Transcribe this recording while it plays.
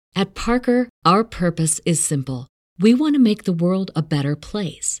At Parker, our purpose is simple. We want to make the world a better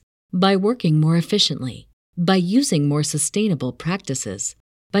place by working more efficiently, by using more sustainable practices,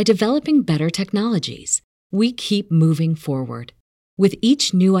 by developing better technologies. We keep moving forward. With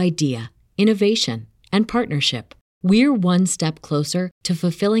each new idea, innovation, and partnership, we're one step closer to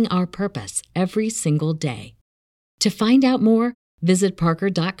fulfilling our purpose every single day. To find out more, visit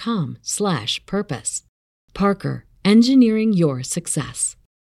parker.com/purpose. Parker, engineering your success.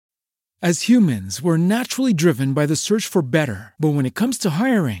 As humans, we're naturally driven by the search for better. But when it comes to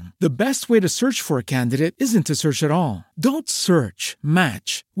hiring, the best way to search for a candidate isn't to search at all. Don't search,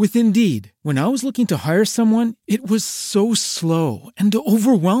 match with Indeed. When I was looking to hire someone, it was so slow and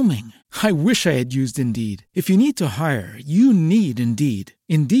overwhelming. I wish I had used Indeed. If you need to hire, you need Indeed.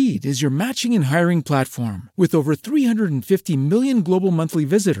 Indeed is your matching and hiring platform with over 350 million global monthly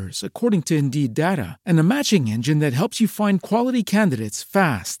visitors, according to Indeed data, and a matching engine that helps you find quality candidates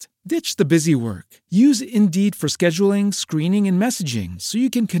fast. Ditch the busy work. Use Indeed for scheduling, screening, and messaging so you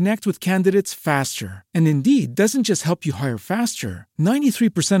can connect with candidates faster. And Indeed doesn't just help you hire faster.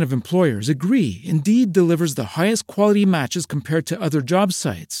 93% of employers agree Indeed delivers the highest quality matches compared to other job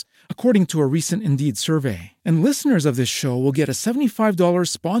sites, according to a recent Indeed survey. And listeners of this show will get a $75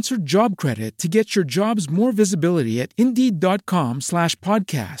 sponsored job credit to get your jobs more visibility at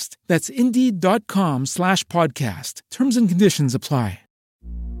Indeed.com/podcast. That's Indeed.com/podcast. Terms and conditions apply.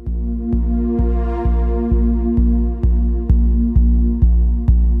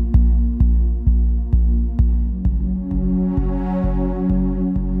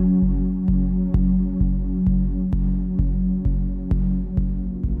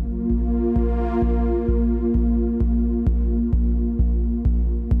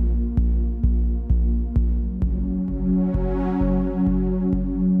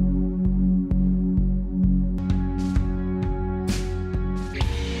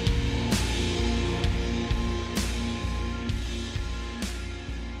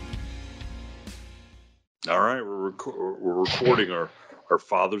 All right, we're recording our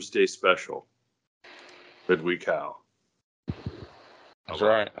Father's Day special. Midweek How. That's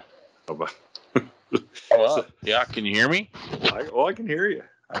right. How about? Well, yeah, can you hear me? I can hear you.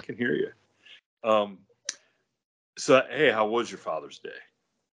 I can hear you. So, hey, how was your Father's Day?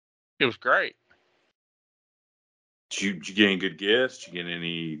 It was great. Did you get any good gifts? Did you get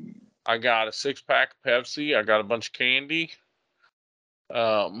any? I got a 6-pack of Pepsi. I got a bunch of candy.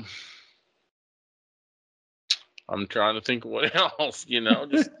 I'm trying to think of what else,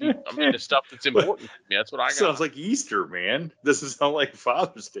 just, the stuff that's important to me. That's what I got. Sounds like Easter, man. This doesn't sound like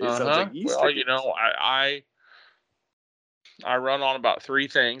Father's Day. It sounds like Easter. Well, I run on about 3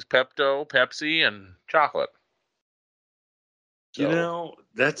 things: Pepto, Pepsi, and chocolate. So,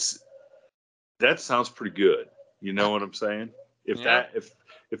 that sounds pretty good. You know what I'm saying? If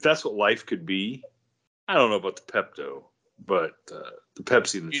that's what life could be, I don't know about the Pepto, but the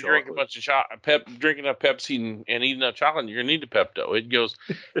Pepsi and the chocolate. You drink a bunch of drinking enough Pepsi and eating enough chocolate, you're gonna need the Pepto. It goes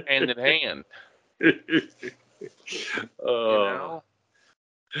hand in hand.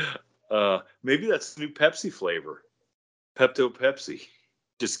 Maybe that's the new Pepsi flavor, Pepto Pepsi.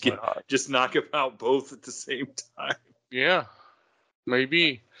 Just knock them out both at the same time. Yeah,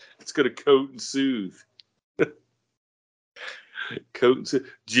 maybe it's gonna coat and soothe. Coat and soothe.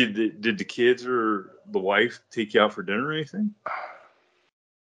 Did the kids or the wife take you out for dinner or anything?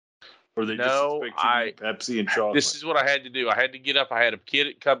 Or they just expect you to eat Pepsi and chocolate? This is what I had to do. I had to get up. I had a kid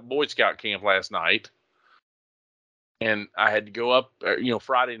at Cub Boy Scout camp last night. And I had to go up,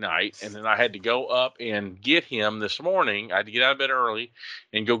 Friday night. And then I had to go up and get him this morning. I had to get out of bed early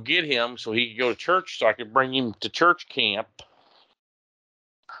and go get him so he could go to church so I could bring him to church camp.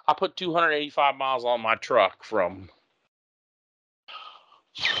 I put 285 miles on my truck from,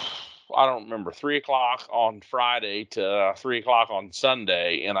 I don't remember, 3 o'clock on Friday to 3 o'clock on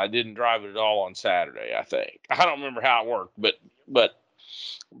Sunday, and I didn't drive it at all on Saturday, I think. I don't remember how it worked, but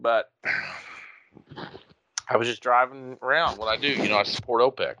I was just driving around. What I do, I support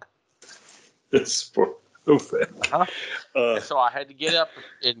OPEC. Support OPEC. So I had to get up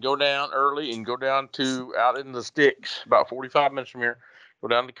and go down early and go down to out in the sticks, about 45 minutes from here, go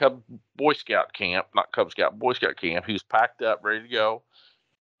down to Cub Boy Scout camp, not Cub Scout, Boy Scout camp. He was packed up, ready to go.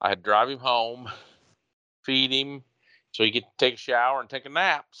 I had to drive him home, feed him, so he could take a shower and take a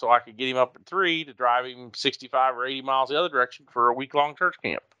nap, so I could get him up at 3 to drive him 65 or 80 miles the other direction for a week-long church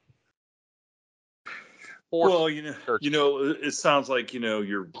camp. Well, it sounds like,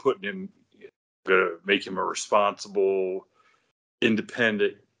 you're putting him, going to make him a responsible,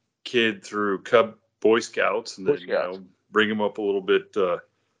 independent kid through Cub Boy Scouts, and then, bring him up a little bit, give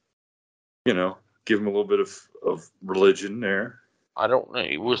him a little bit of religion there. I don't know.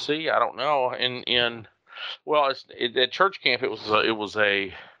 We'll see. I don't know. Well, at church camp. It was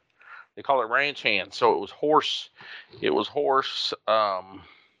a they call it ranch hand. So it was horse. It was horse.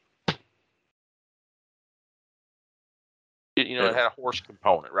 It had a horse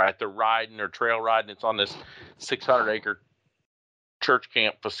component, right? They're riding, they're trail riding. It's on this 600-acre church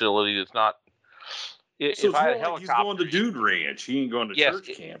camp facility. That's not. So If I had a like he's going to Dude Ranch. He ain't going to church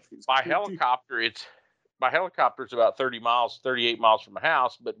camp. By helicopter, it's about 38 miles from my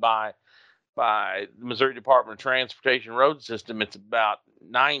house, but by the Missouri Department of Transportation road system, it's about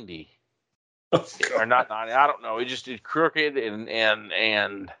 90. Or not 90. I don't know. It's crooked and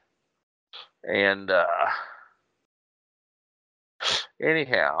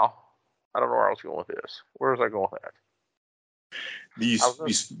anyhow, I don't know where I was going with this. Where was I going with that? You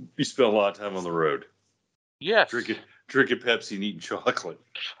spend a lot of time on the road. Yes. Drinking Pepsi and eating chocolate.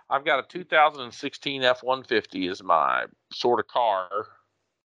 I've got a 2016 F-150 as my sort of car.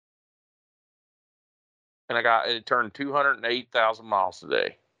 And it turned 208,000 miles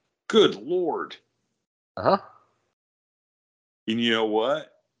today. Good Lord. Uh-huh. And you know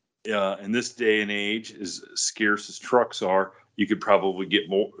what? In this day and age, as scarce as trucks are, you could probably get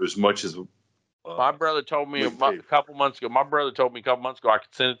as much as. My brother told me a couple months ago. I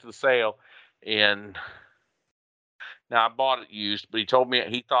could send it to the sale, and now I bought it used. But he told me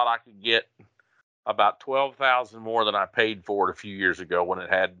he thought I could get about 12,000 more than I paid for it a few years ago when it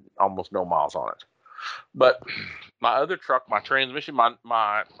had almost no miles on it. But my other truck, my transmission, I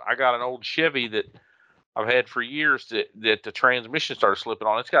got an old Chevy that I've had for years that the transmission started slipping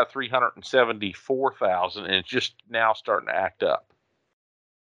on. It's got 374,000, and it's just now starting to act up.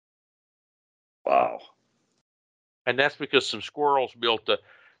 Wow. And that's because some squirrels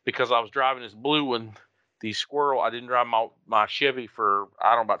because I was driving this blue one, I didn't drive my Chevy for,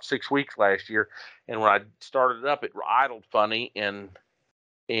 about 6 weeks last year. And when I started it up, it idled funny. And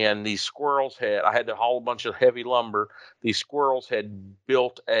these squirrels I had to haul a bunch of heavy lumber. These squirrels had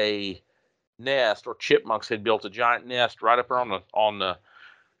built a nest, or chipmunks had built a giant nest right up there on the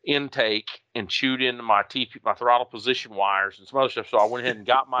intake and chewed into my throttle position wires and some other stuff. So I went ahead and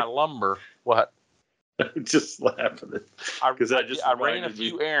got my lumber. What? Just laughing at it. I ran a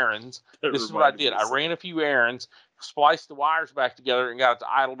few errands. This is what I did. I ran a few errands, spliced the wires back together, and got it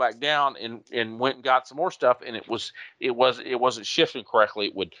to idle back down, and went and got some more stuff. And it wasn't shifting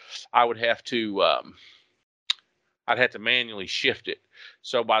correctly. I'd have to manually shift it.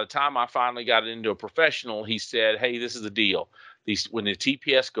 So by the time I finally got it into a professional, he said, "Hey, this is the deal. When the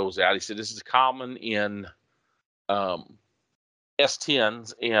TPS goes out," he said, "this is common in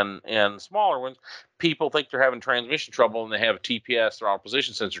S10s and smaller ones. People think they're having transmission trouble, and they have a TPS, throttle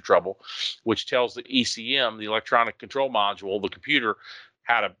position sensor trouble, which tells the ECM, the electronic control module, the computer,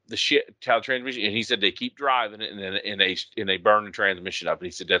 how the transmission." And he said they keep driving it, and they burn the transmission up. And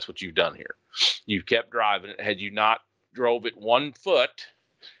he said that's what you've done here. You've kept driving it. Had you not drove it 1 foot,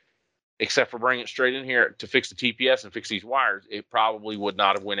 except for bringing it straight in here to fix the TPS and fix these wires, it probably would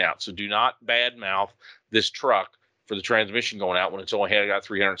not have went out. So do not badmouth this truck for the transmission going out when it's only got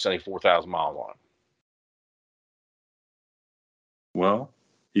 374,000 miles on it. Well,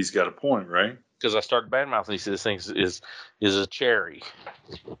 he's got a point, right? Because I started badmouthing, he said this thing is a cherry.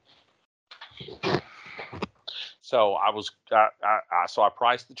 So I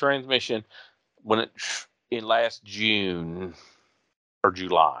priced the transmission in last June or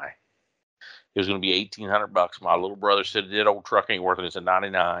July. It was going to be $1,800. My little brother said that old truck ain't worth it. It's a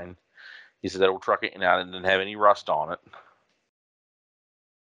 99. He said that old truck ain't out and didn't have any rust on it.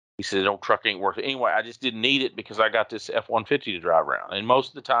 He said that old truck ain't worth it. Anyway, I just didn't need it because I got this F-150 to drive around. And most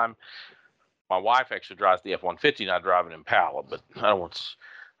of the time, my wife actually drives the F-150 and I drive an Impala. But I don't want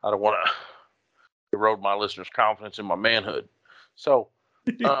to erode my listeners' confidence in my manhood. So,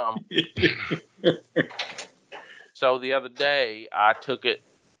 so the other day I took it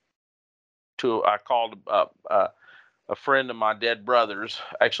I called a friend of my dead brother's.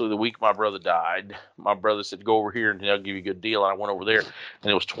 Actually, the week my brother died, my brother said, "Go over here and they'll give you a good deal." And I went over there,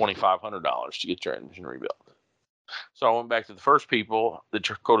 and it was $2,500 to get the transmission rebuilt. So I went back to the first people that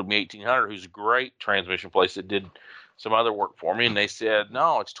quoted me $1,800, who's a great transmission place that did some other work for me, and they said,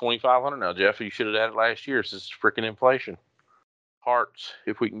 "No, it's $2,500 now, Jeff. You should have had it last year. This is freaking inflation. Parts,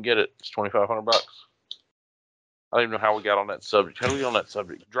 if we can get it, it's $2,500." I don't even know how we got on that subject. How do we get on that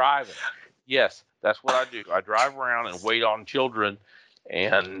subject? Driving. Yes, that's what I do. I drive around and wait on children,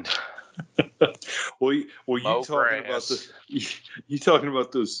 and well, you talking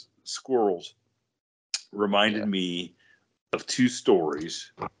about those squirrels reminded me of two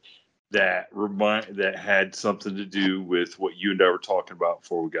stories that had something to do with what you and I were talking about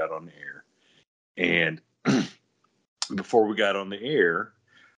before we got on the air. And before we got on the air,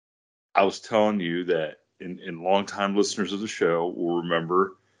 I was telling you that, and longtime listeners of the show will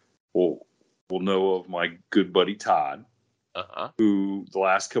remember, will know of my good buddy Todd, who the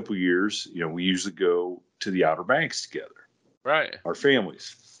last couple of years, we usually go to the Outer Banks together. Right. Our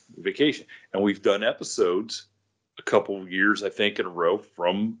families, vacation. And we've done episodes a couple of years, I think, in a row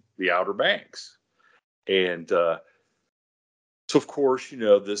from the Outer Banks. And so, of course,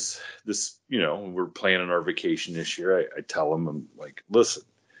 this, we're planning our vacation this year. I tell them, I'm like, listen,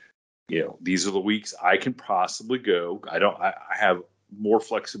 these are the weeks I can possibly go. I have more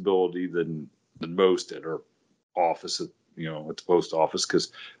flexibility than most at our office, at the post office,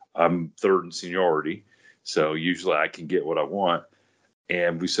 because I'm third in seniority. So usually I can get what I want.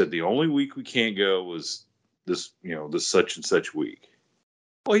 And we said the only week we can't go was this, this such and such week.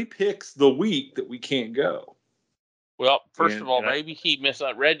 Well, he picks the week that we can't go. Well, first of all, maybe he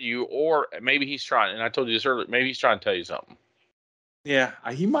misread you, or maybe he's trying, and I told you this earlier, maybe he's trying to tell you something. Yeah,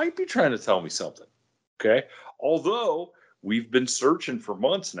 he might be trying to tell me something. Okay. Although we've been searching for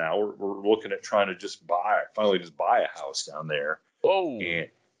months now. We're looking at trying to finally buy a house down there. Oh, and,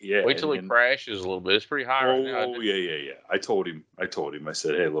 yeah. Wait till it crashes a little bit. It's pretty high right now. Oh, yeah. I told him. I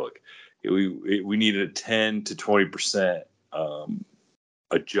said, hey, look, we needed a 10 to 20%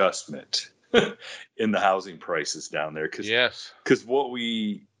 adjustment in the housing prices down there. Because what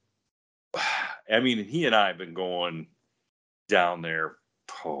he and I have been going down there,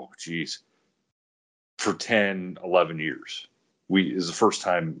 for 10, 11 years. It was the first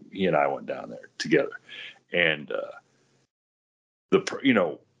time he and I went down there together. And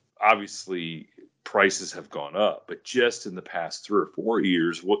obviously prices have gone up, but just in the past 3 or 4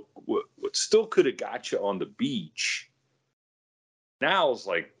 years, what still could have got you on the beach now is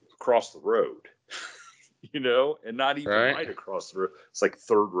like across the road, and not even right across the road. It's like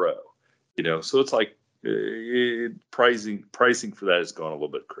third row, so it's like pricing for that has gone a little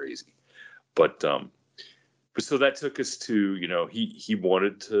bit crazy. But so that took us to, he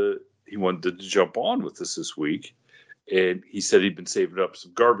wanted to jump on with us this week. And he said he'd been saving up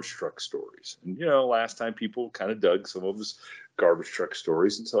some garbage truck stories. And, last time people kind of dug some of his garbage truck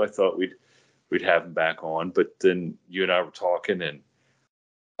stories. And so I thought we'd have him back on. But then you and I were talking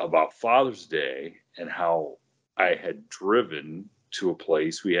about Father's Day and how I had driven to a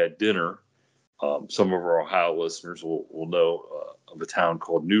place. We had dinner. Some of our Ohio listeners will know of a town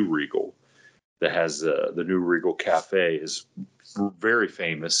called New Regal that has the New Regal Cafe is very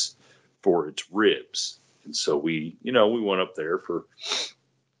famous for its ribs. And so we went up there for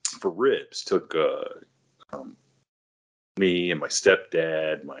ribs. Took me and my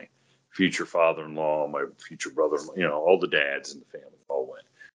stepdad, my future father-in-law, my future brother-in-law, all the dads in the family all went.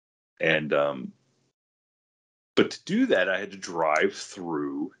 And but to do that, I had to drive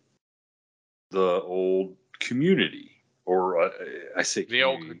through the old community, or I say the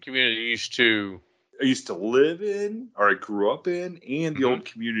old community I used to live in, or I grew up in, and the old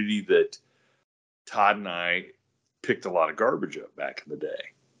community that Todd and I picked a lot of garbage up back in the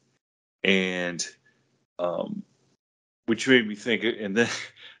day. And which made me think, and then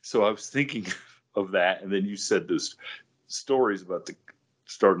so I was thinking of that, and then you said those stories about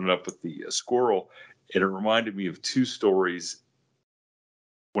starting up with the squirrel, and it reminded me of 2 stories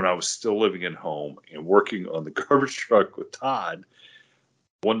when I was still living at home and working on the garbage truck with Todd.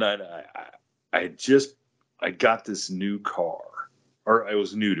 One night I got this new car, or it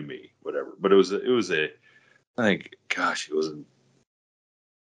was new to me, whatever. But it was a I think, gosh, it was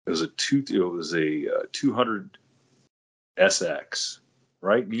a 200 SX,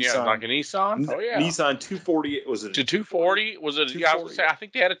 right? Nissan, yeah, like a Nissan. Oh yeah, Nissan 240. Was it a 240? Was it? Yeah, I was gonna say I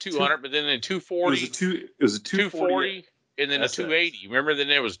think they had a 200, but then a 240. It was a 240. And then a 280. Remember, then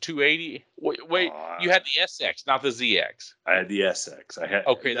there was 280. Wait, you had the SX, not the ZX. I had the SX.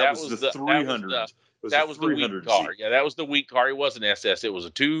 Okay, that was the 300. That was the weak car. Yeah, that was the weak car. It wasn't SS. It was a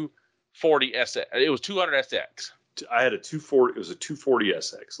 240 SX. It was 200 SX. I had a 240. It was a 240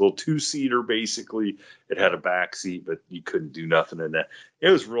 SX, a little 2-seater. Basically, it had a back seat, but you couldn't do nothing in that. It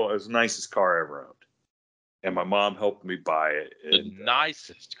was the nicest car I ever owned, and my mom helped me buy it. The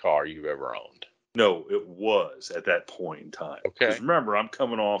nicest car you've ever owned. No, it was at that point in time. Okay. Because remember, I'm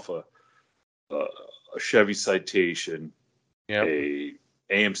coming off a Chevy Citation, a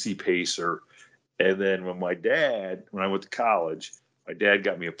AMC Pacer, and then when I went to college, my dad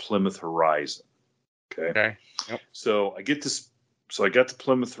got me a Plymouth Horizon. Okay. Yep. So I get this. So I got the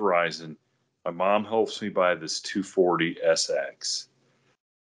Plymouth Horizon. My mom helps me buy this 240 SX,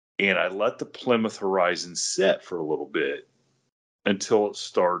 and I let the Plymouth Horizon sit for a little bit until it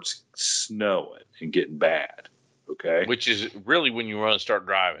starts snowing and getting bad. Okay. Which is really when you want to start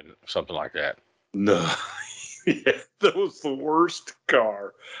driving something like that. No, Yeah, that was the worst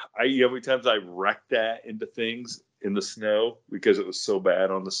car. How many times I wrecked that into things in the snow because it was so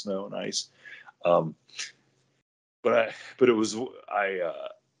bad on the snow and ice. But it was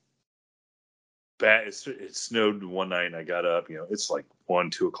bad. It snowed one night and I got up. It's like 1,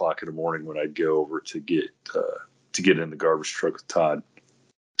 2 o'clock in the morning when I'd go over to get in the garbage truck with Todd.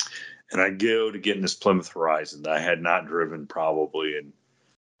 And I go to get in this Plymouth Horizon that I had not driven probably in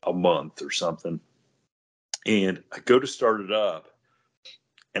a month or something. And I go to start it up,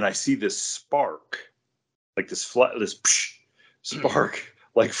 and I see this spark, like this spark,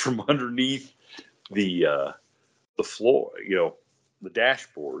 like from underneath the floor, the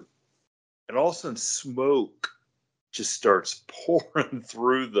dashboard, and all of a sudden smoke just starts pouring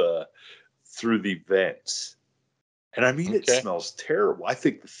through the vents. And I mean, It smells terrible. I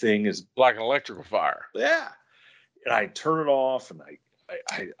think the thing is like an electrical fire. Yeah. And I turn it off, and I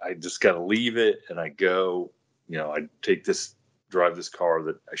just got to leave it. And I go, I drive this car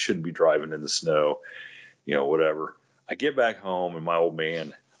that I shouldn't be driving in the snow, whatever. I get back home, and my old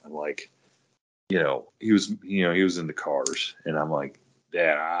man, I'm like, he was in the cars, and I'm like,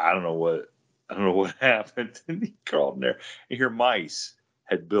 Dad, I don't know what happened. And he crawled in there, and here mice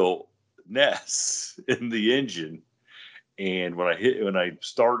had built nests in the engine. And when I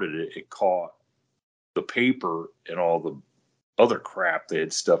started it, it caught the paper and all the other crap they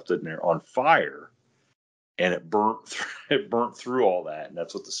had stuffed in there on fire, and it burnt through all that, and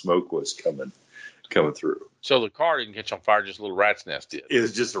that's what the smoke was coming through. So the car didn't catch on fire; just a little rat's nest did. It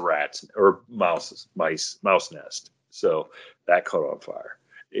was just a rat's or mouse nest. So that caught on fire.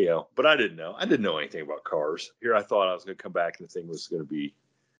 But I didn't know. I didn't know anything about cars. Here, I thought I was going to come back and the thing was going to be,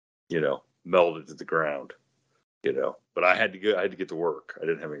 melted to the ground. But I had to go. I had to get to work. I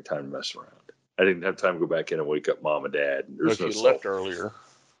didn't have any time to mess around. I didn't have time to go back in and wake up Mom and Dad. If you left earlier.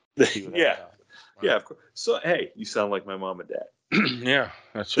 Yeah. Yeah, of course. So, hey, you sound like my mom and dad. Yeah,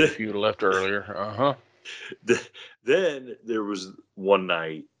 that's if you left earlier. Uh-huh. Then there was one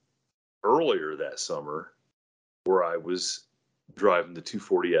night earlier that summer where I was driving the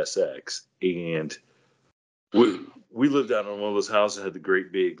 240SX, and we lived out on one of those houses that had the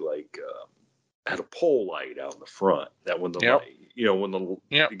great big, had a pole light out in the front. That when the light, when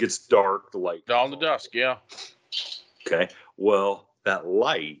it gets dark, the light. Dawn to dusk, yeah. Okay. Well, that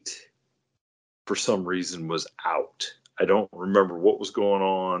light, for some reason, was out. I don't remember what was going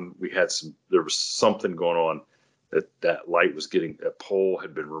on. There was something going on that light was that pole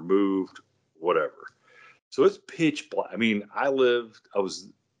had been removed, whatever. So it's pitch black. I mean, I was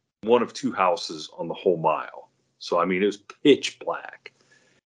one of 2 houses on the whole mile. So, I mean, it was pitch black.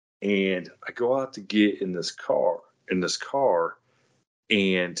 And I go out to get in this car,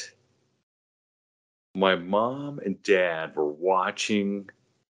 and my mom and dad were watching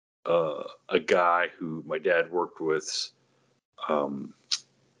a guy who my dad worked with. It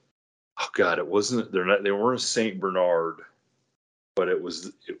wasn't. They weren't a Saint Bernard, but it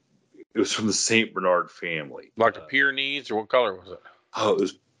was from the Saint Bernard family. Like a Pyrenees, or what color was it? Oh, it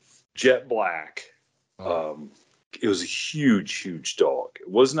was jet black. It was a huge, huge dog. It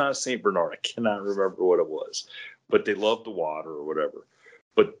was not a Saint Bernard. I cannot remember what it was, but they loved the water or whatever.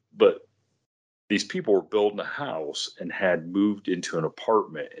 But these people were building a house and had moved into an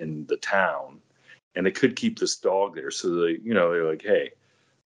apartment in the town, and they could keep this dog there. So they're like, hey,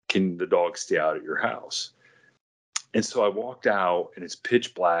 can the dog stay out at your house? And so I walked out, and it's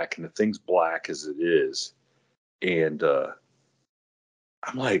pitch black, and the thing's black as it is. And I'm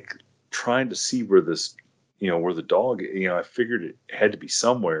like trying to see where this, where the dog, I figured it had to be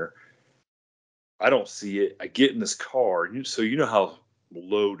somewhere. I don't see it. I get in this car. So how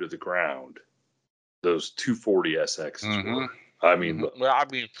low to the ground those 240SXs were. I mean,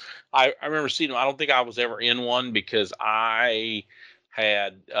 I remember seeing them. I don't think I was ever in one because I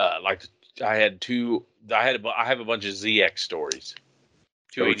had I have a bunch of ZX stories.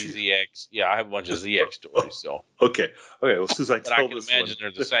 280ZX. Yeah, I have a bunch of ZX stories. So okay. Well, since I can imagine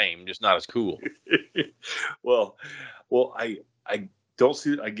they're the same, just not as cool. well, I don't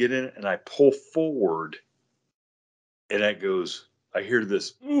see it. I get in it and I pull forward, and that goes. I hear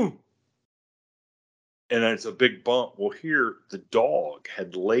this, and it's a big bump. Well, here the dog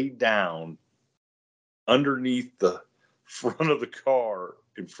had laid down underneath the front of the car,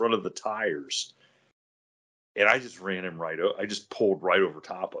 in front of the tires. And I just ran him right over. I just pulled right over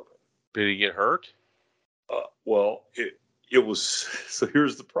top of it. Did he get hurt? Well, it was. So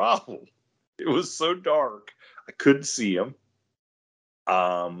here's the problem. It was so dark, I couldn't see him.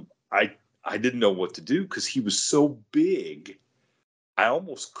 I didn't know what to do because he was so big. I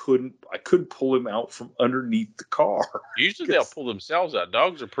almost couldn't. I couldn't pull him out from underneath the car. Usually they'll pull themselves out.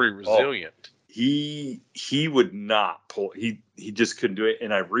 Dogs are pretty resilient. he would not pull. He just couldn't do it.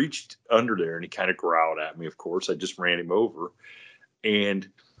 And I reached under there, and he kind of growled at me. Of course, I just ran him over, and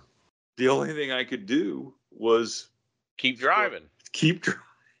the only thing I could do was keep driving. Keep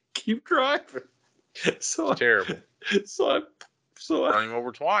driving. So terrible. So I run him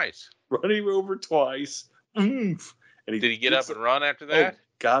over twice. Oomph. And did he get up and run after that?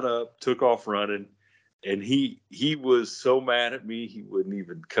 Got up, took off running, and he was so mad at me he wouldn't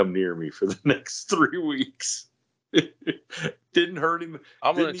even come near me for the next 3 weeks. Didn't hurt him.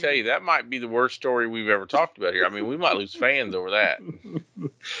 I'm going to tell you, that might be the worst story we've ever talked about here. I mean, we might lose fans over that.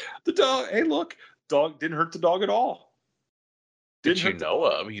 The dog. Hey, look, dog didn't hurt the dog at all. Did you know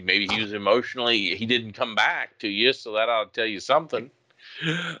of? Maybe he was emotionally. He didn't come back to you, so that ought to tell you something.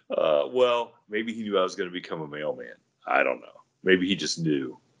 Well, maybe he knew I was going to become a mailman. I don't know. Maybe he just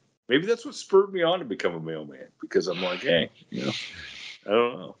knew. Maybe that's what spurred me on to become a mailman, because I'm like, hey, I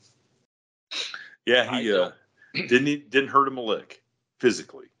don't know. Yeah, he didn't hurt him a lick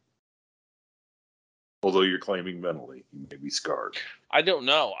physically. Although you're claiming mentally, he may be scarred. I don't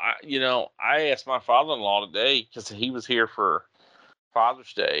know. I asked my father-in-law today, because he was here for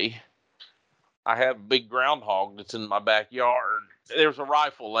Father's Day. I have a big groundhog that's in my backyard. There's a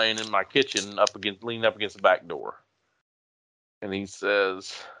rifle laying in my kitchen leaning up against the back door. And he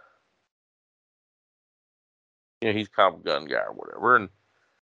says, he's kind of a gun guy or whatever. And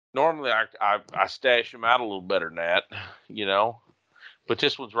normally I stash him out a little better than that, But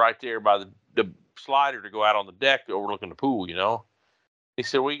this one's right there by the slider to go out on the deck overlooking the pool, He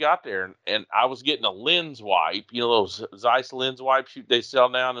said, we got there. And I was getting a lens wipe, those Zeiss lens wipes they sell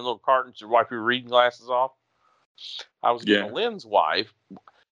now in little cartons to wipe your reading glasses off. I was getting a lens wipe.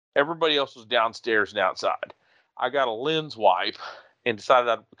 Everybody else was downstairs and outside. I got a lens wipe and decided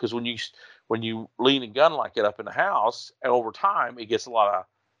that because when you lean a gun like that up in the house, and over time it gets a lot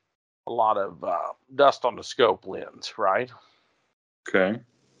of dust on the scope lens, right? Okay.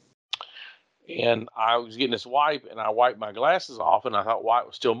 And I was getting this wipe, and I wiped my glasses off, and I thought while it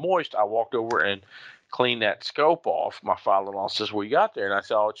was still moist, I walked over and cleaned that scope off. My father-in-law says, "What you got there?" And I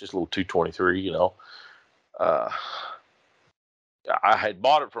said, "Oh, it's just a little 223, I had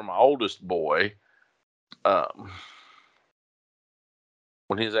bought it for my oldest boy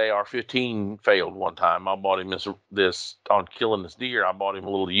when his AR-15 failed one time. I bought him this on killing this deer. I bought him a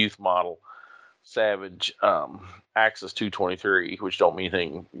little youth model Savage Axis 223, which don't mean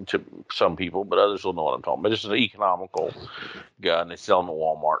anything to some people, but others will know what I'm talking about. It's an economical gun. They sell them at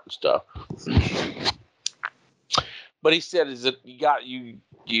Walmart and stuff. But he said, "Is it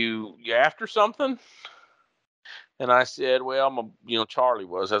you after something?" And I said, "Well, Charlie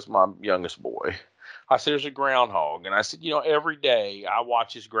that's my youngest boy." I said, "There's a groundhog." And I said, every day I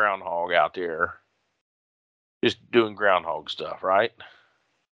watch this groundhog out there just doing groundhog stuff, right?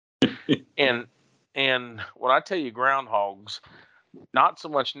 And when I tell you groundhogs, not so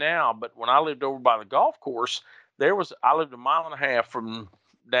much now, but when I lived over by the golf course, I lived a mile and a half from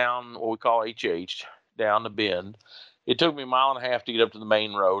down what we call HH, down the bend. It took me a mile and a half to get up to the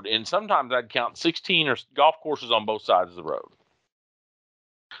main road. And sometimes I'd count 16 or golf courses on both sides of the road.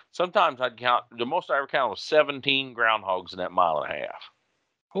 Sometimes I'd count, the most I ever counted was 17 groundhogs in that mile and a half.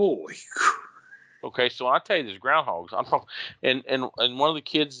 Holy crap. Okay, so when I tell you there's groundhogs, I'm talking, and one of the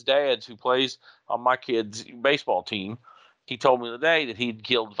kids' dads who plays on my kids' baseball team, he told me today that he'd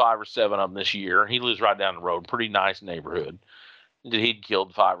killed 5 or 7 of them this year. He lives right down the road, pretty nice neighborhood. That he'd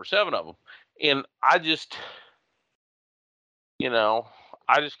killed 5 or 7 of them, and I just kind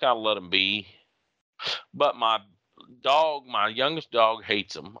of let him be. But my youngest dog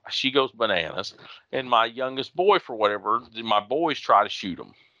hates them. She goes bananas, and my youngest boy, for whatever, my boys try to shoot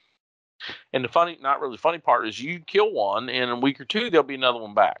them. And the not really funny part is you kill one, and in a week or two, there'll be another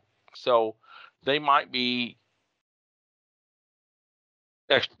one back. So they might be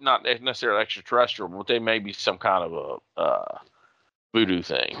not necessarily extraterrestrial, but they may be some kind of a voodoo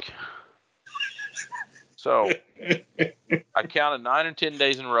thing. So I counted 9 or 10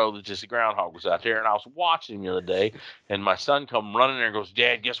 days in a row that just a groundhog was out there, and I was watching him the other day, and my son come running there and goes,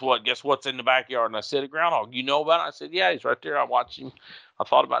 "Dad, guess what? Guess what's in the backyard?" And I said, "A groundhog. You know about it?" I said, "Yeah, he's right there. I watched him. I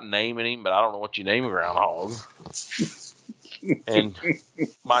thought about naming him, but I don't know what you name a groundhog." And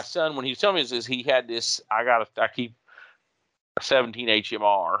my son, when he was telling me this, he had this, I keep a 17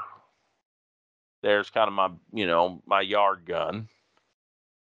 HMR. There's kind of my, my yard gun.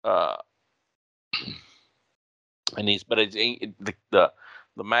 And the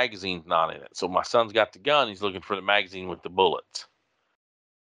magazine's not in it. So my son's got the gun. He's looking for the magazine with the bullets.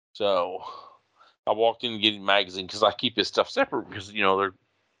 So I walked in to get him the magazine because I keep his stuff separate because, they're,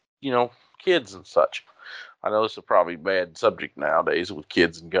 kids and such. I know this is probably a bad subject nowadays with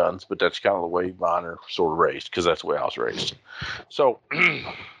kids and guns, but that's kind of the way mine are sort of raised, because that's the way I was raised. So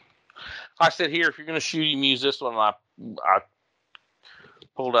I said, here, if you're going to shoot him, use this one. I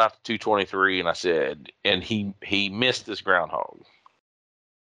pulled out the 223, and I said, and he missed this groundhog.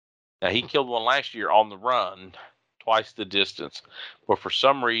 Now, he killed one last year on the run, twice the distance, but for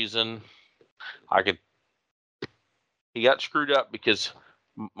some reason, he got screwed up because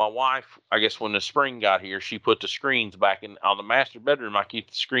my wife, I guess when the spring got here, she put the screens back in on the master bedroom. I keep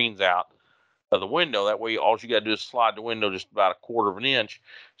the screens out of the window. That way, all you got to do is slide the window just about a quarter of an inch,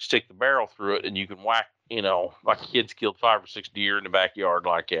 stick the barrel through it, and you can whack, like kids killed 5 or 6 deer in the backyard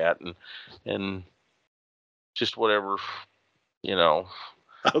like that, and just whatever,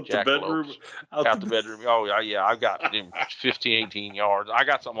 Out the bedroom. Out the bedroom. Oh, yeah. I've got 15, 18 yards. I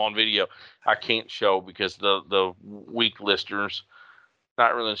got something on video I can't show because the weak listeners,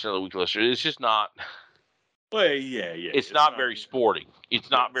 not really necessarily weak listeners. It's just not. Well, yeah. It's not very sporting. It's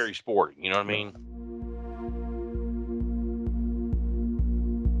not very sporting. You know what I mean?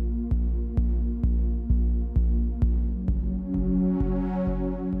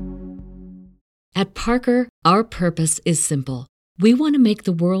 At Parker, our purpose is simple. We want to make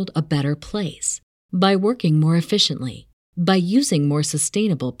the world a better place by working more efficiently, by using more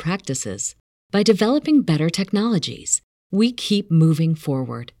sustainable practices, by developing better technologies. We keep moving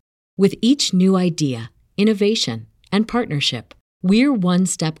forward. With each new idea, innovation, and partnership, we're one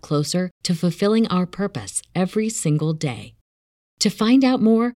step closer to fulfilling our purpose every single day. To find out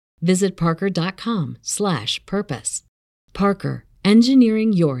more, visit parker.com/purpose. Parker,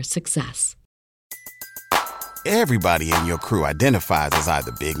 engineering your success. Everybody in your crew identifies as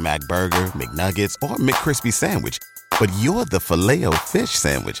either Big Mac Burger, McNuggets, or McCrispy Sandwich. But you're the Filet-O-Fish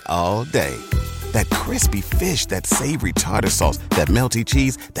Sandwich all day. That crispy fish, that savory tartar sauce, that melty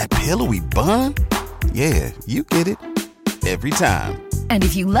cheese, that pillowy bun. Yeah, you get it. Every time. And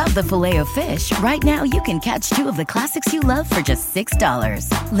if you love the Filet-O-Fish, right now you can catch 2 of the classics you love for just $6.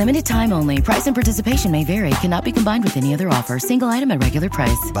 Limited time only. Price and participation may vary. Cannot be combined with any other offer. Single item at regular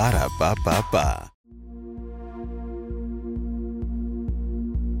price. Ba-da-ba-ba-ba.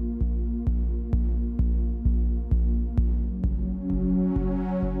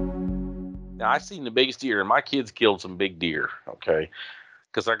 Now, I've seen the biggest deer, and my kids killed some big deer, okay?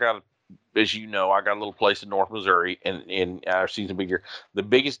 Because I got a little place in North Missouri, and I've seen some big deer. The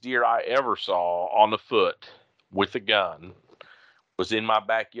biggest deer I ever saw on the foot with a gun was in my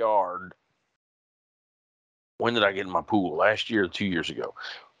backyard. When did I get in my pool? Last year or 2 years ago.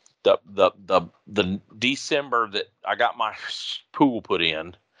 The December that I got my pool put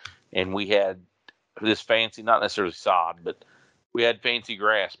in, and we had this fancy, not necessarily sod, but we had fancy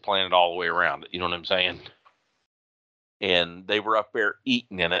grass planted all the way around it. You know what I'm saying? And they were up there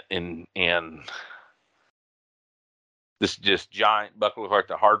eating in it, and this just giant buck looked like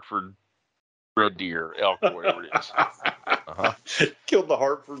the Hartford red deer, elk, or whatever it is. Killed the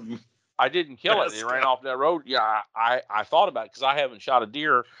Hartford. I didn't kill it. It ran off that road. Yeah, I thought about it because I haven't shot a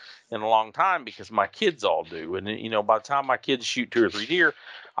deer in a long time because my kids all do. And, by the time my kids shoot 2 or 3 deer,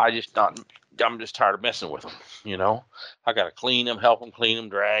 I'm just tired of messing with them, I got to clean them, help them clean them,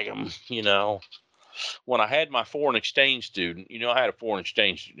 drag them, When I had my foreign exchange student, I had a foreign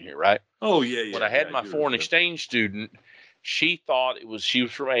exchange student here, right? Oh, yeah. When I had my foreign exchange student, she thought she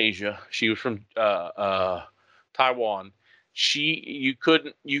was from Asia. She was from Taiwan. You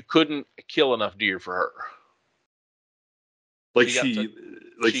couldn't kill enough deer for her. Like she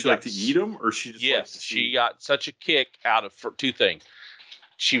liked to eat them, or she just yes, she got such a kick out of 2 things.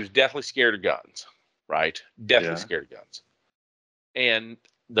 She was deathly scared of guns, right? Deathly scared of guns. And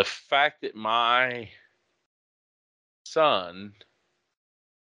the fact that my son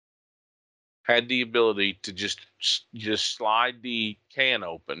had the ability to just slide the can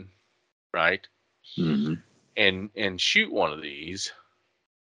open, right? Mm-hmm. And shoot one of these,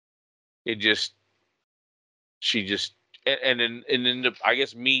 and then I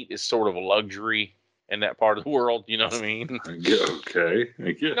guess meat is sort of a luxury in that part of the world. You know what I mean? Okay.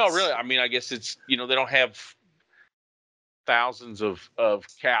 I guess. No, really. I mean, I guess it's, they don't have thousands of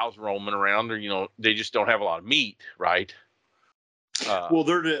cows roaming around, or, they just don't have a lot of meat, right? Well,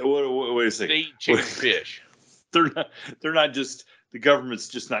 wait a second. They eat chicken and fish. They're not just, the government's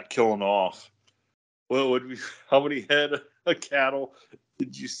just not killing off. Well, how many head of cattle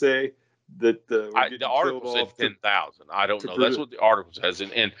did you say that the article said 10,000? I don't know. That's what the article says,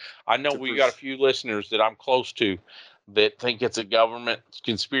 and I know we got a few listeners that I'm close to that think it's a government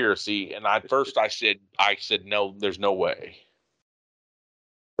conspiracy. And I said no, there's no way.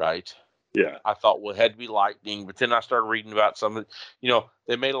 Right? Yeah. I thought, well, it had to be lightning. But then I started reading about some of,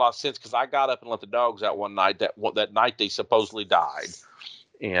 they made a lot of sense because I got up and let the dogs out one night. That night they supposedly died.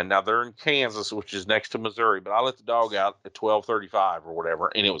 And now they're in Kansas, which is next to Missouri. But I let the dog out at 12:35 or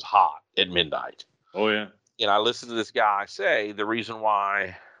whatever, and it was hot at midnight. Oh, yeah. And I listened to this guy say the reason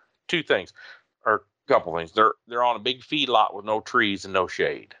why, two things, or a couple things. They're on a big feedlot with no trees and no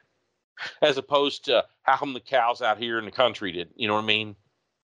shade, as opposed to how come the cows out here in the country did. You know what I mean?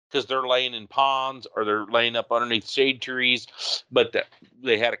 Because they're laying in ponds or they're laying up underneath shade trees, but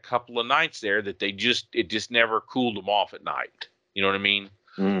they had a couple of nights there that it just never cooled them off at night. You know what I mean?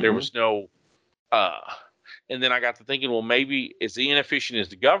 Mm-hmm. There was no, and then I got to thinking, well, maybe as inefficient as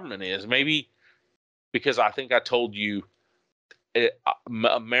the government is, maybe because I think I told you,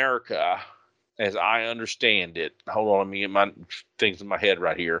 America, as I understand it, hold on, let me get my things in my head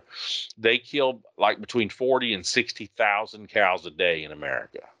right here. They kill like between 40 and 60,000 cows a day in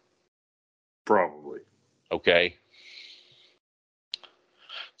America. Probably. Okay.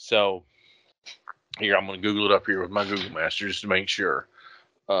 So here, I'm going to Google it up here with my Google Master just to make sure.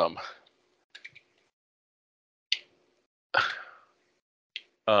 And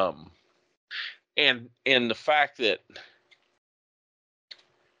the fact that,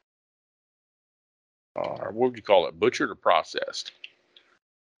 what would you call it? Butchered or processed?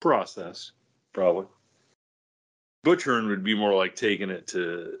 Processed, probably. Butchering would be more like taking it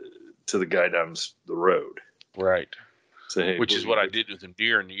to the guy down the road. Right. Say, hey, which is what I did with them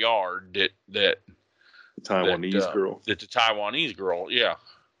deer in the yard. That the Taiwanese girl. That the Taiwanese girl, yeah.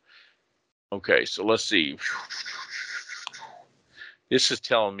 Okay, so let's see. This is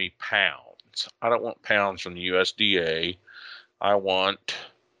telling me pounds. I don't want pounds from the USDA. I want.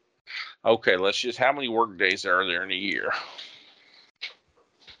 Okay, let's just. How many work days are there in a year?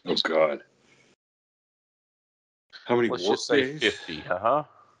 Oh God. How many let's work just say days? 50.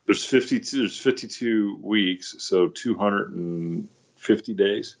 There's 52. There's 52 weeks, so 250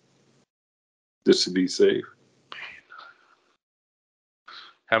 days. Just to be safe.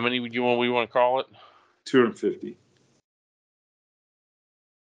 How many would you want? We want to call it 250.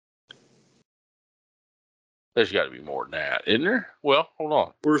 There's got to be more than that, isn't there? Well, hold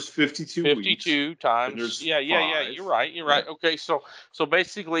on. Where's 52 weeks? 52 times. Yeah. You're right. Yeah. Okay. So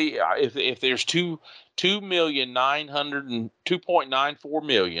basically, if there's 2,902.94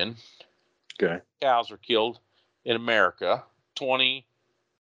 million cows are killed in America,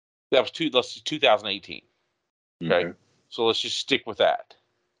 2018. Okay. So let's just stick with that.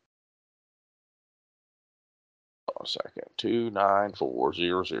 Hold on a second.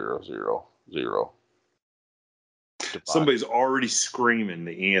 294,000. Somebody's already screaming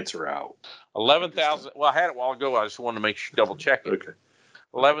the answer out. 11,000. Well, I had it a while ago. I just wanted to double check it. Okay.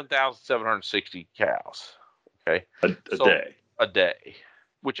 11,760 cows. Okay. A day. A day.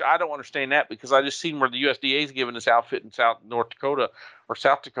 Which I don't understand that because I just seen where the USDA is giving this outfit in South Dakota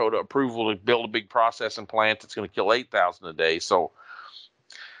approval to build a big processing plant that's going to kill 8,000 a day. So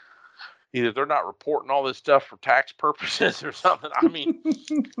either they're not reporting all this stuff for tax purposes or something. I mean,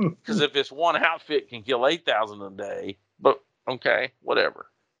 because if this one outfit can kill 8,000 a day, but okay, whatever.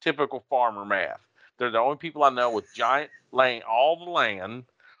 Typical farmer math. They're the only people I know with giant land, all the land,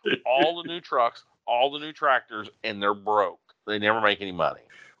 all the new trucks, all the new tractors, and they're broke. They never make any money.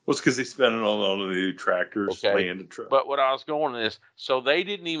 Well, it's because they spend it on all the new tractors, land, and trucks. But what I was going is, so they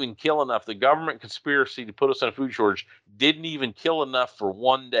didn't even kill enough. The government conspiracy to put us in a food shortage didn't even kill enough for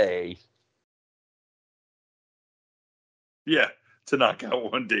one day. Yeah, to knock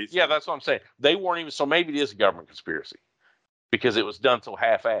out one day. Yeah, that's what I'm saying. They weren't even, so maybe it is a government conspiracy because it was done so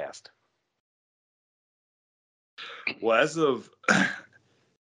half-assed. Well, as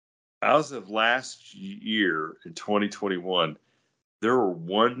of last year in 2021, there were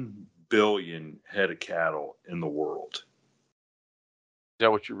 1 billion head of cattle in the world. Is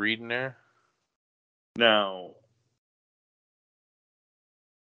that what you're reading there? Now,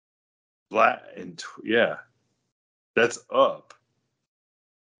 that's up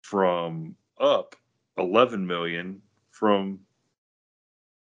 11 million from.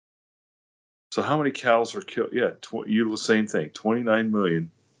 So how many cows are killed? Yeah, you the same thing. 29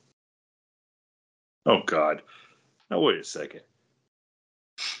 million. Oh God! Now wait a second.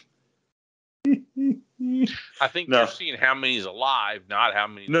 I think you're seeing how many's alive, not how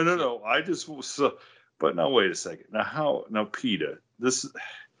many. No. But now wait a second. Now PETA.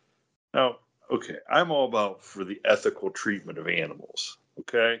 Okay. I'm all about for the ethical treatment of animals.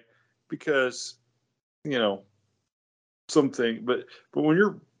 Okay, because something. But when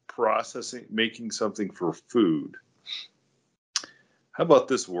you're making something for food, how about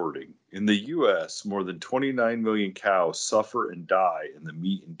this wording? in the U.S., more than 29 million cows suffer and die in the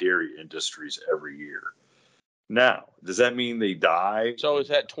meat and dairy industries every year. Now, does that mean they die? So is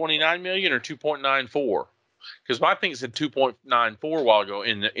that 29 million or 2.94? Because my thing said 2.94 a while ago.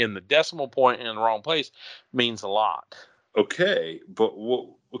 In the decimal point in the wrong place means a lot. Okay, but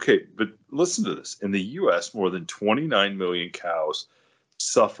listen to this. In the U.S., more than 29 million cows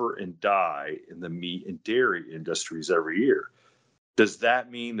suffer and die in the meat and dairy industries every year. Does that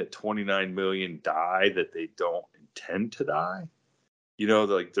mean that 29 million die that they don't intend to die?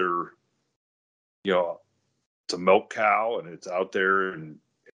 Like they're, it's a milk cow and it's out there and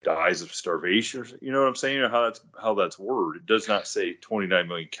it dies of starvation. You know what I'm saying? How that's worded. It does not say 29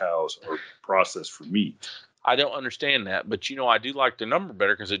 million cows are processed for meat. I don't understand that, but I do like the number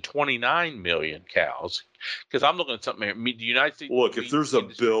better because it's 29 million cows. Because I'm looking at something here. The United States. Look, if there's a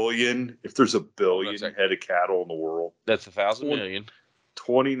billion head of cattle in the world, that's 1,000 million.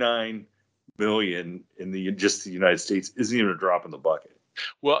 29 million in just the United States isn't even a drop in the bucket.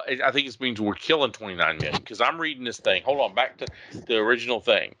 Well, I think it means we're killing 29 million because I'm reading this thing. Hold on, back to the original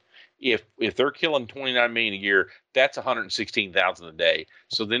thing. If they're killing 29 million a year, that's 116,000 a day.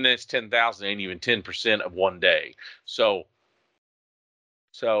 So then that's 10,000, ain't even 10% of one day. So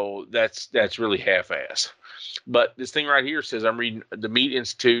that's really half-ass. But this thing right here says, I'm reading the Meat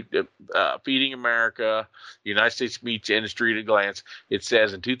Institute, Feeding America, the United States Meat Industry at a glance. It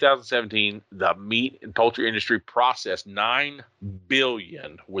says in 2017, the meat and poultry industry processed 9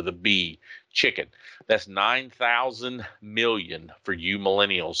 billion with a B chicken. That's 9,000 million for you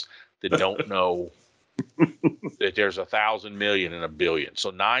millennials that don't know that there's 1,000 million and a billion.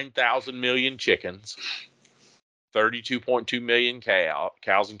 So 9,000 million chickens, 32.2 million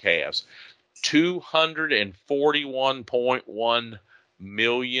cows and calves, 241.1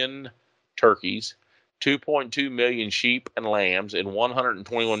 million turkeys, 2.2 million sheep and lambs, and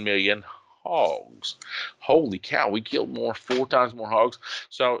 121 million hogs. Holy cow, we killed 4 times more hogs.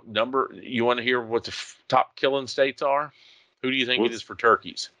 So you want to hear what the top killing states are? Who do you think it is for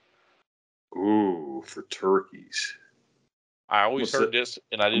turkeys? Ooh, for turkeys. I always heard this,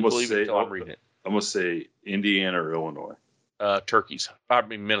 and I didn't believe it until I'm reading it. I'm going to say Indiana or Illinois. Turkeys. I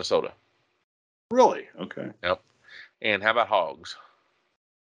mean, Minnesota. Really? Okay. Yep. And how about hogs?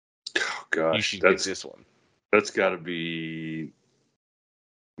 Oh, gosh. You should get this one. That's got to be,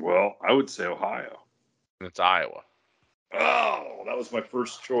 well, I would say Ohio. It's Iowa. Oh, that was my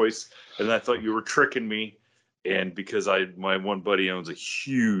first choice. And I thought you were tricking me. And because my one buddy owns a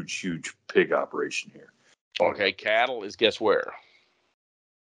huge, huge pig operation here. Okay, cattle is guess where?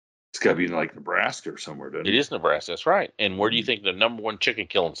 It's got to be in like Nebraska or somewhere, doesn't it? It is Nebraska, that's right. And where do you think the number one chicken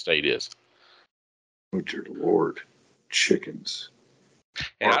killing state is? Oh, dear Lord. Chickens.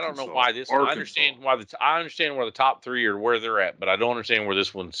 And Arkansas. I don't know why this. I understand why the top 3 are where they're at, but I don't understand where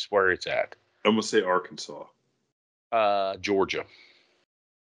this one's where it's at. I'm gonna say Arkansas. Georgia.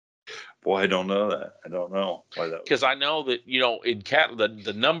 Boy, I don't know that. I don't know why that. Because I know that in cattle,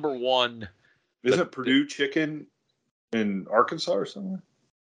 the number one. Isn't Purdue chicken in Arkansas or somewhere?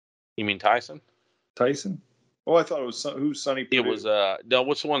 You mean Tyson? Tyson? Oh, I thought it was who's Sonny Purdue? It was no.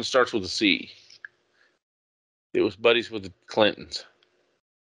 What's the one that starts with a C? It was buddies with the Clintons.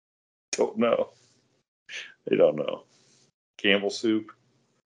 Don't know. They don't know. Campbell soup.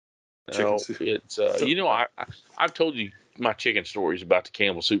 No, it's I've told you my chicken stories about the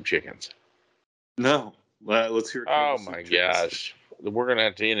Campbell soup chickens. No, let's hear. Oh my gosh, we're gonna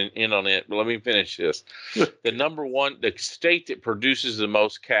have to end on it. But let me finish this. The state that produces the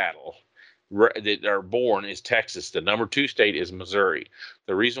most cattle that are born is Texas. The number 2 state is Missouri.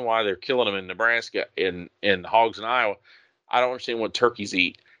 The reason why they're killing them in Nebraska and hogs in Iowa, I don't understand what turkeys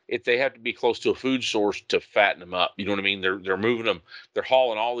eat. If they have to be close to a food source to fatten them up, you know what I mean? They're moving them, they're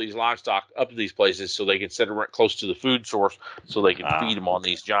hauling all these livestock up to these places so they can set them right close to the food source so they can feed them on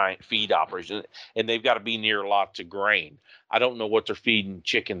these giant feed operations. And they've got to be near lots of grain. I don't know what they're feeding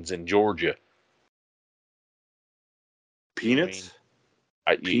chickens in Georgia. Peanuts?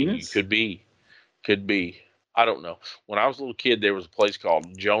 Peanuts? Could be. I don't know. When I was a little kid, there was a place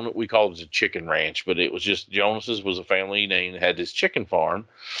called Jonas. We called it a chicken ranch, but it was just Jonas's was a family name that had this chicken farm,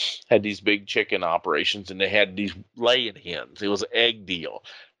 had these big chicken operations, and they had these laying hens. It was an egg deal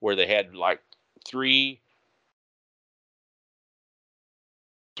where they had like three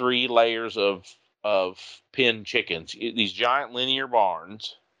layers of pen chickens, these giant linear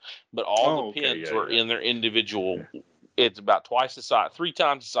barns, but all the pens were in their individual. Yeah. It's about twice the size, 3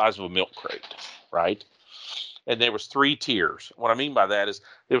 times the size of a milk crate, right? And there was 3 tiers. What I mean by that is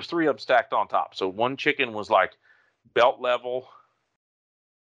there was 3 of them stacked on top. So one chicken was like belt level,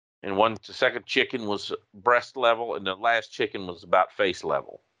 and the second chicken was breast level, and the last chicken was about face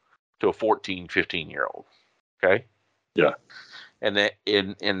level. to a 14, 15-year-old. Okay? Yeah. And that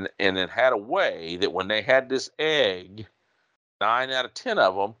and it had a way that when they had this egg, 9 out of 10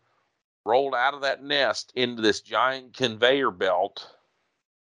 of them rolled out of that nest into this giant conveyor belt.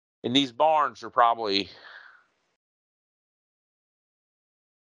 And these barns are probably,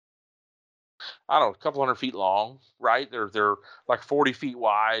 I don't know, a couple hundred feet long, right? They're like 40 feet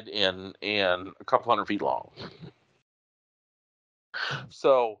wide and a couple hundred feet long.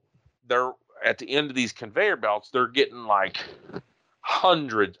 So they're at the end of these conveyor belts, they're getting like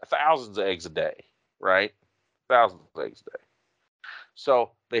hundreds, thousands of eggs a day, right? Thousands of eggs a day.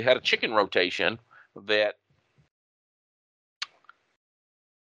 So they had a chicken rotation that,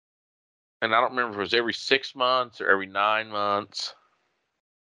 and I don't remember if it was every 6 months or every 9 months,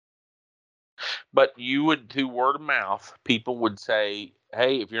 but you would, through word of mouth, people would say,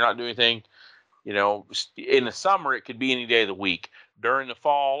 hey, if you're not doing anything, you know, in the summer, it could be any day of the week. During the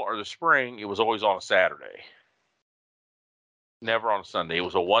fall or the spring, it was always on a Saturday. Never on a Sunday. It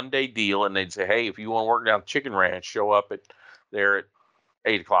was a one-day deal, and they'd say, hey, if you want to work down the chicken ranch, show up there at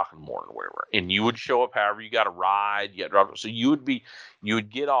 8 o'clock in the morning or whatever. And you would show up however you got a ride. So you would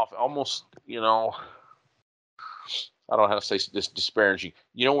get off almost, you know, I don't know how to say this disparaging.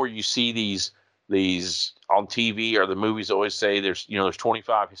 You know where you see these on TV or the movies always say there's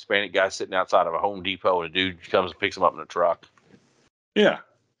 25 Hispanic guys sitting outside of a Home Depot and a dude comes and picks them up in a truck. Yeah.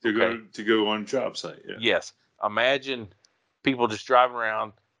 To go on a job site. Yeah. Yes. Imagine people just driving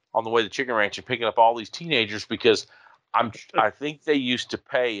around on the way to the chicken ranch and picking up all these teenagers because I think they used to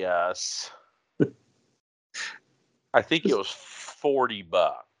pay us, I think it was $40,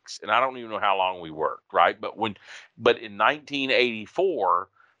 and I don't even know how long we worked, right? But in 1984,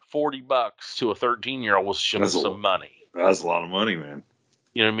 $40 to a 13-year-old was some money. That's a lot of money, man.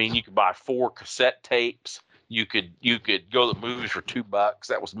 You know what I mean? You could buy 4 cassette tapes. You could go to the movies for $2.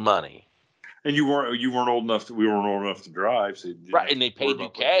 That was money. And we weren't old enough to drive, so right? And they paid you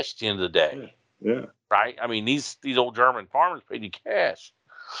cash at the end of the day. Yeah. Right? I mean, these old German farmers paid you cash.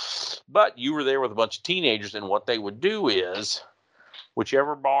 But you were there with a bunch of teenagers, and what they would do is,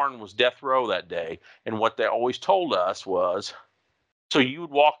 whichever barn was death row that day, and what they always told us was, so you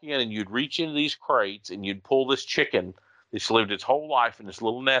would walk in and you'd reach into these crates and you'd pull this chicken that's lived its whole life in this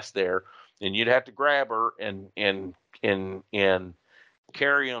little nest there, and you'd have to grab her and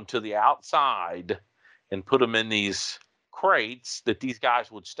carry them to the outside and put them in these crates that these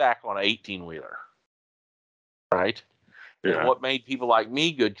guys would stack on an 18-wheeler. Right? Yeah. And what made people like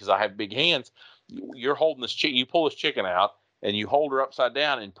me good, because I have big hands, you're holding this chicken, you pull this chicken out and you hold her upside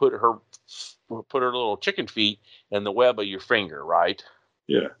down and put her little chicken feet in the web of your finger, right?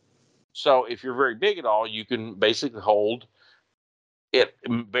 Yeah. So if you're very big at all, you can basically hold it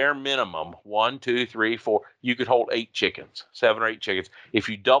bare minimum 1, 2, 3, 4. You could hold 8 chickens, 7 or 8 chickens. If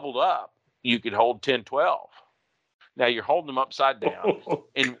you doubled up, you could hold 10, 12. Now you're holding them upside down.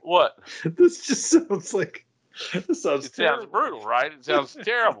 And what? This just sounds like. It sounds brutal, right? It sounds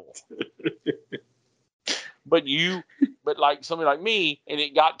terrible. But like somebody like me, and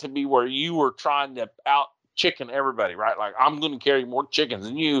it got to be where you were trying to out chicken everybody, right? Like, I'm going to carry more chickens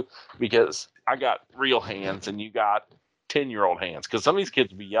than you because I got real hands and you got 10-year-old hands. Because some of these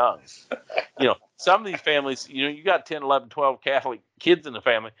kids would be young. Some of these families, you got 10, 11, 12 Catholic kids in the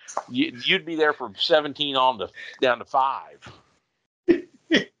family. You'd be there from 17 down to 5.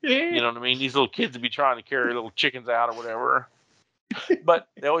 You know what I mean? These little kids would be trying to carry little chickens out or whatever. But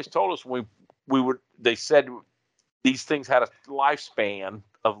they always told us they said these things had a lifespan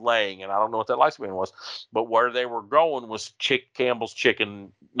of laying, and I don't know what that lifespan was, but where they were going was Campbell's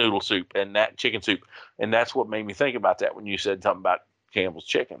chicken noodle soup and that chicken soup. And that's what made me think about that when you said something about Campbell's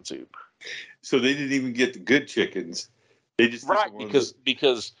chicken soup. So they didn't even get the good chickens. They just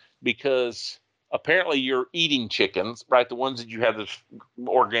because apparently you're eating chickens, right? The ones that you have this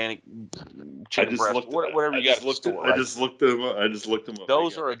organic chicken breast, whatever you got at the store. I just looked them up.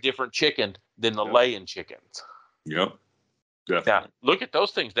 Those are a different chicken than the laying chickens. Yep. Definitely. Now, look at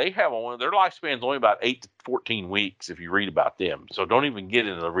those things. They have their lifespan's only about 8 to 14 weeks if you read about them. So don't even get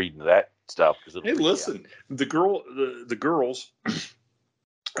into the reading of that stuff. Hey, listen, the girls,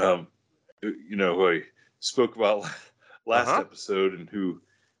 who I spoke about last episode and who,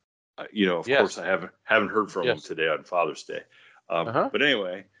 of course, I haven't heard from them today on Father's Day. But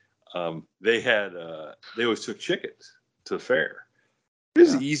anyway, they always took chickens to the fair. It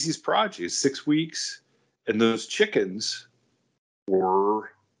was the easiest project, 6 weeks, and those chickens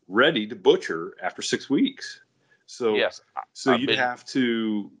were ready to butcher after 6 weeks. So you'd have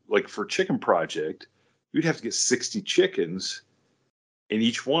to, like, for Chicken Project, you'd have to get 60 chickens, and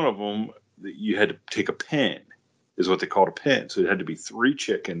each one of them you had to take a pen, is what they called a pen. So it had to be 3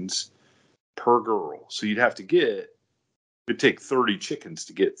 chickens per girl. So it'd take 30 chickens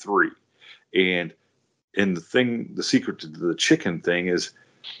to get 3. And the secret to the chicken thing is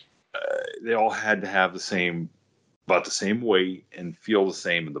they all had to have about the same weight and feel the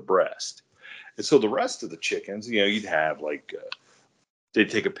same in the breast. And so the rest of the chickens, you'd have they'd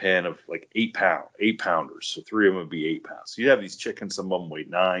take a pen of like 8 pounders. So 3 of them would be 8 pounds. So you'd have these chickens, some of them weigh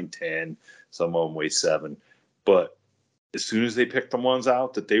 9, 10, some of them weigh 7. But as soon as they picked the ones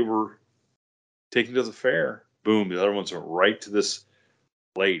out that they were taking to the fair, boom, the other ones went right to this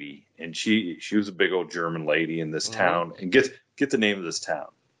lady. And she was a big old German lady in this town. And get the name of this town.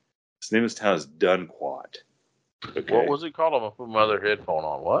 The name of this town is Dunquat. Okay. What was it called? I'm going to put my other headphone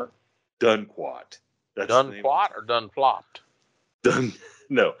on. What? Dunquat. Dunquat or Dunplopped?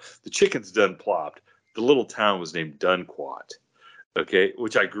 No, the chicken's done plopped. The little town was named Dunquat, okay,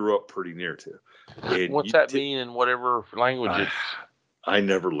 which I grew up pretty near to. And what's that mean in whatever language? I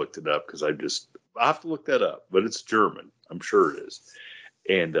never looked it up because I have to look that up, but it's German. I'm sure it is.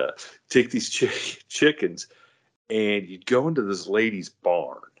 And take these chickens, and you'd go into this lady's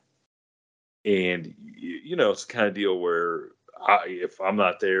barn, and it's the kind of deal where if I'm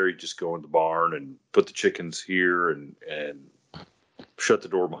not there, you just go in the barn and put the chickens here and shut the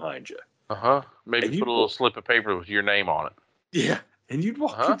door behind you. Maybe put a little slip of paper with your name on it. Yeah. And you'd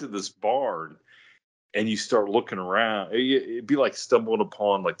walk into this barn and you start looking around. It'd be like stumbling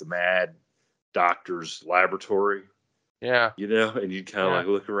upon like the Mad Doctor's laboratory. Yeah. And you'd kind of like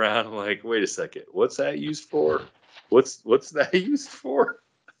look around and like, wait a second, what's that used for? What's that used for?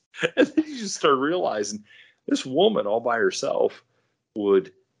 And then you just start realizing this woman all by herself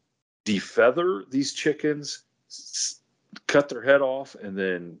would defeather these chickens, cut their head off, and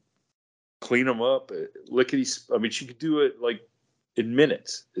then clean them up. She could do it like in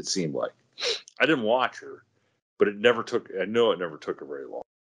minutes, it seemed like. I didn't watch her, but I know it never took her very long.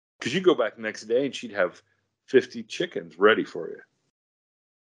 Because you go back the next day and she'd have 50 chickens ready for you.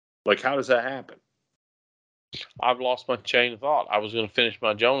 Like, how does that happen? I've lost my chain of thought. I was going to finish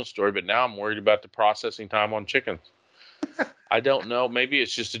my Jonas story, but now I'm worried about the processing time on chickens. I don't know. Maybe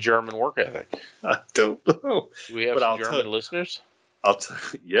it's just a German work ethic. I don't know. Do we have some German listeners? I'll tell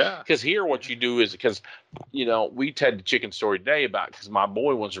you, yeah. Because here what you do is, because, we had the chicken story today because my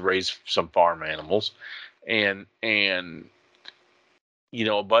boy wants to raise some farm animals. And a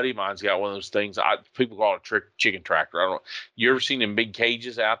buddy of mine's got one of those things. People call it a chicken tractor. I don't know. You ever seen them big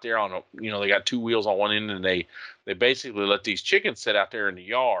cages out there they got 2 wheels on one end, and they basically let these chickens sit out there in the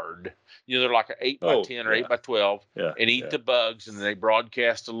yard. They're like an 8 by 10 or 8 by 12 and eat the bugs, and then they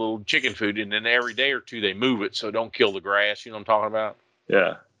broadcast a little chicken food, and then every day or two they move it so it don't kill the grass. You know what I'm talking about?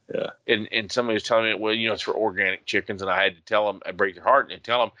 Yeah, yeah. And somebody was telling me, well, it's for organic chickens, and I had to tell them, I break their heart and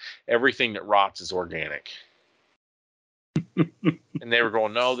tell them everything that rots is organic. And they were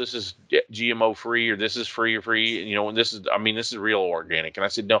going, no, this is GMO free, or this is free or free. And this is real organic. And I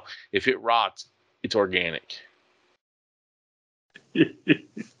said, no, if it rots, it's organic.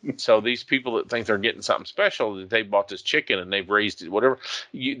 So these people that think they're getting something special, that they bought this chicken and they've raised it, whatever,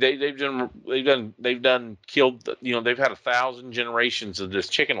 they've killed. They've had 1,000 generations of this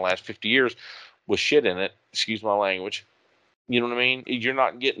chicken the last 50 years with shit in it. Excuse my language. You know what I mean? You're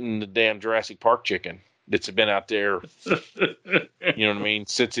not getting the damn Jurassic Park chicken that's been out there. You know what I mean?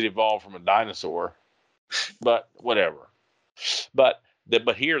 Since it evolved from a dinosaur. But whatever. But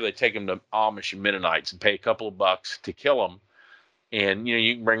here they take them to Amish and Mennonites and pay a couple of bucks to kill them. And,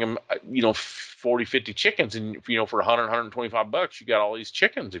 you can bring them, 40, 50 chickens. And, for 100, 125 bucks, you got all these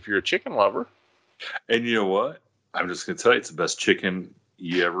chickens if you're a chicken lover. And you know what? I'm just going to tell you, it's the best chicken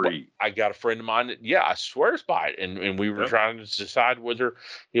you ever eat. I got a friend of mine that, I swears by it. And we were trying to decide whether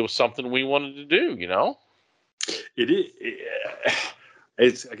it was something we wanted to do, It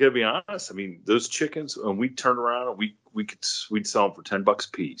is. I got to be honest. I mean, those chickens, when we turned around, we'd sell them for $10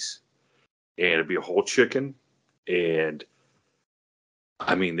 a piece. And it'd be a whole chicken. And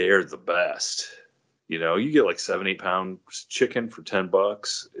I mean, they're the best. You get like 7-8 pound chicken for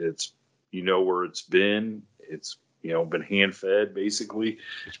 $10. It's, where it's been. It's, been hand fed basically.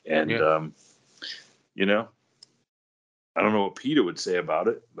 And, I don't know what PETA would say about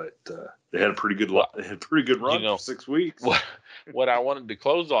it, but they had a pretty good run for 6 weeks. What I wanted to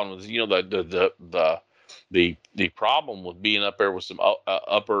close on was, the problem with being up there with some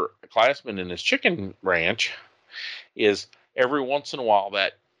upper classmen in this chicken ranch is every once in a while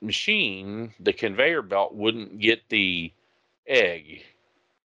that machine, the conveyor belt, wouldn't get the egg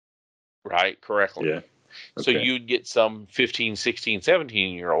right correctly. Yeah. Okay. So you'd get some 15, 16,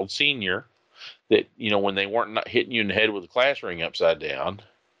 17-year-old senior that, when they weren't not hitting you in the head with a class ring upside down,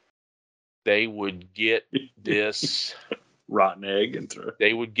 they would get this rotten egg and throw.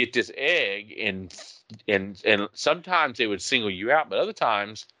 They would get this egg, and sometimes they would single you out, but other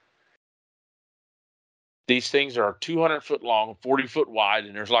times these things are 200 foot long, 40 foot wide,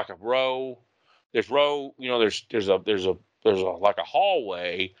 and there's like a row. There's like a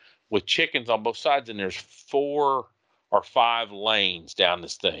hallway with chickens on both sides, and there's 4 or 5 lanes down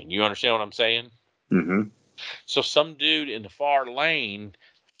this thing. You understand what I'm saying? Mm-hmm. So some dude in the far lane,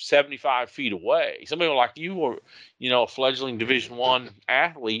 75 feet away, somebody like you were, a fledgling Division I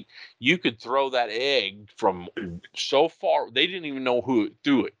athlete, you could throw that egg from so far. They didn't even know who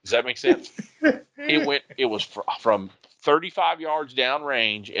threw it. Does that make sense? It was from 35 yards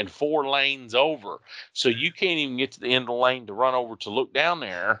downrange and 4 lanes over. So you can't even get to the end of the lane to run over to look down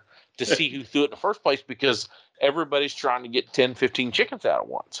there to see who threw it in the first place, because everybody's trying to get 10, 15 chickens out at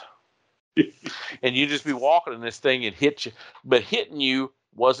once. And you just be walking in this thing and hit you. But hitting you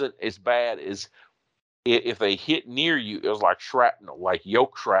wasn't as bad as if they hit near you. It was like shrapnel, like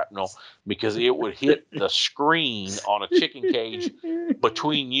yoke shrapnel, because it would hit the screen on a chicken cage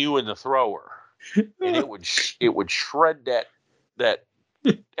between you and the thrower. And it would shred that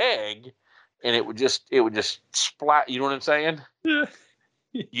egg, and it would just splat. You know what I'm saying?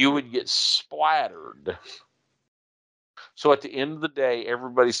 You would get splattered. So at the end of the day,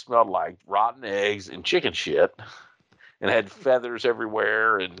 everybody smelled like rotten eggs and chicken shit, and had feathers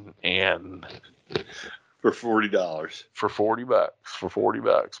everywhere, and for $40. For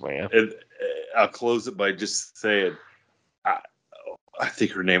 $40, man. And I'll close it by just saying, I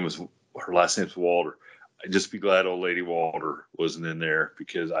think her last name's Walter. I'd just be glad old lady Walter wasn't in there,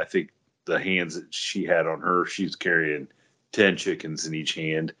 because I think the hands that she had on her, she was carrying 10 chickens in each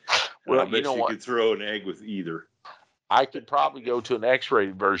hand. Well, I bet you could throw an egg with either. I could probably go to an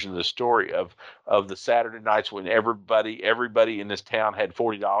X-rated version of the story of the Saturday nights when everybody in this town had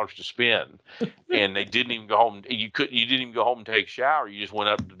 $40 to spend, and they didn't even go home. You didn't even go home and take a shower. You just went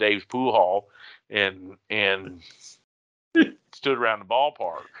up to Dave's pool hall and stood around the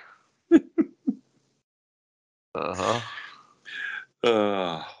ballpark.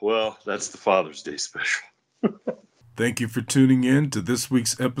 Well, that's the Father's Day special. Thank you for tuning in to this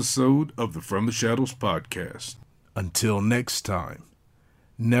week's episode of the From the Shadows podcast. Until next time,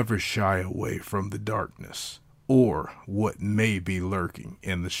 never shy away from the darkness or what may be lurking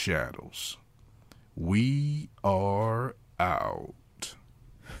in the shadows. We are out.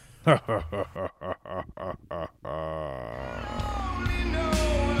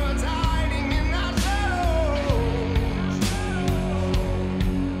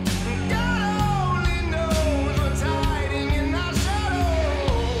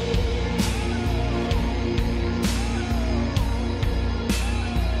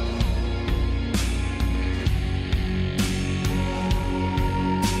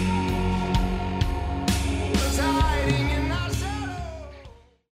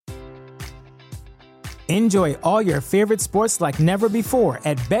 Enjoy all your favorite sports like never before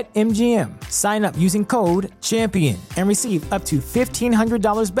at BetMGM. Sign up using code CHAMPION and receive up to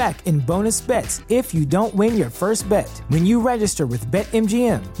 $1,500 back in bonus bets if you don't win your first bet. When you register with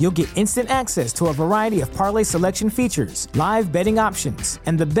BetMGM, you'll get instant access to a variety of parlay selection features, live betting options,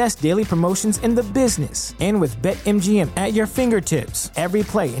 and the best daily promotions in the business. And with BetMGM at your fingertips, every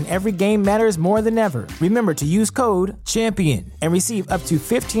play and every game matters more than ever. Remember to use code CHAMPION and receive up to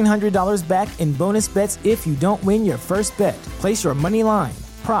 $1,500 back in bonus bets if you don't win your first bet. Place your money line,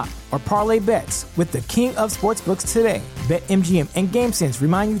 prop, or parlay bets with the king of sportsbooks today. BetMGM and GameSense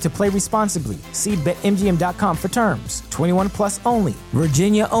remind you to play responsibly. See BetMGM.com for terms. 21 plus only.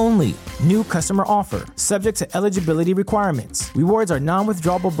 Virginia only. New customer offer. Subject to eligibility requirements. Rewards are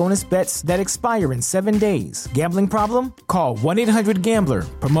non-withdrawable bonus bets that expire in 7 days. Gambling problem? Call 1-800-GAMBLER.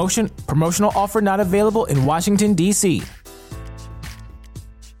 Promotional offer not available in Washington, D.C.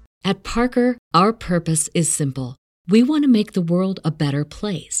 At Parker, our purpose is simple. We want to make the world a better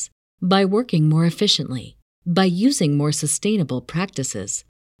place by working more efficiently, by using more sustainable practices,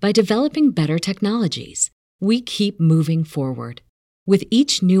 by developing better technologies. We keep moving forward. With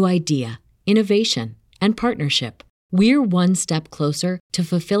each new idea, innovation, and partnership, we're one step closer to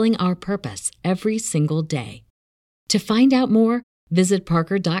fulfilling our purpose every single day. To find out more, visit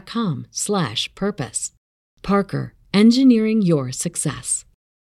parker.com/purpose. Parker, engineering your success.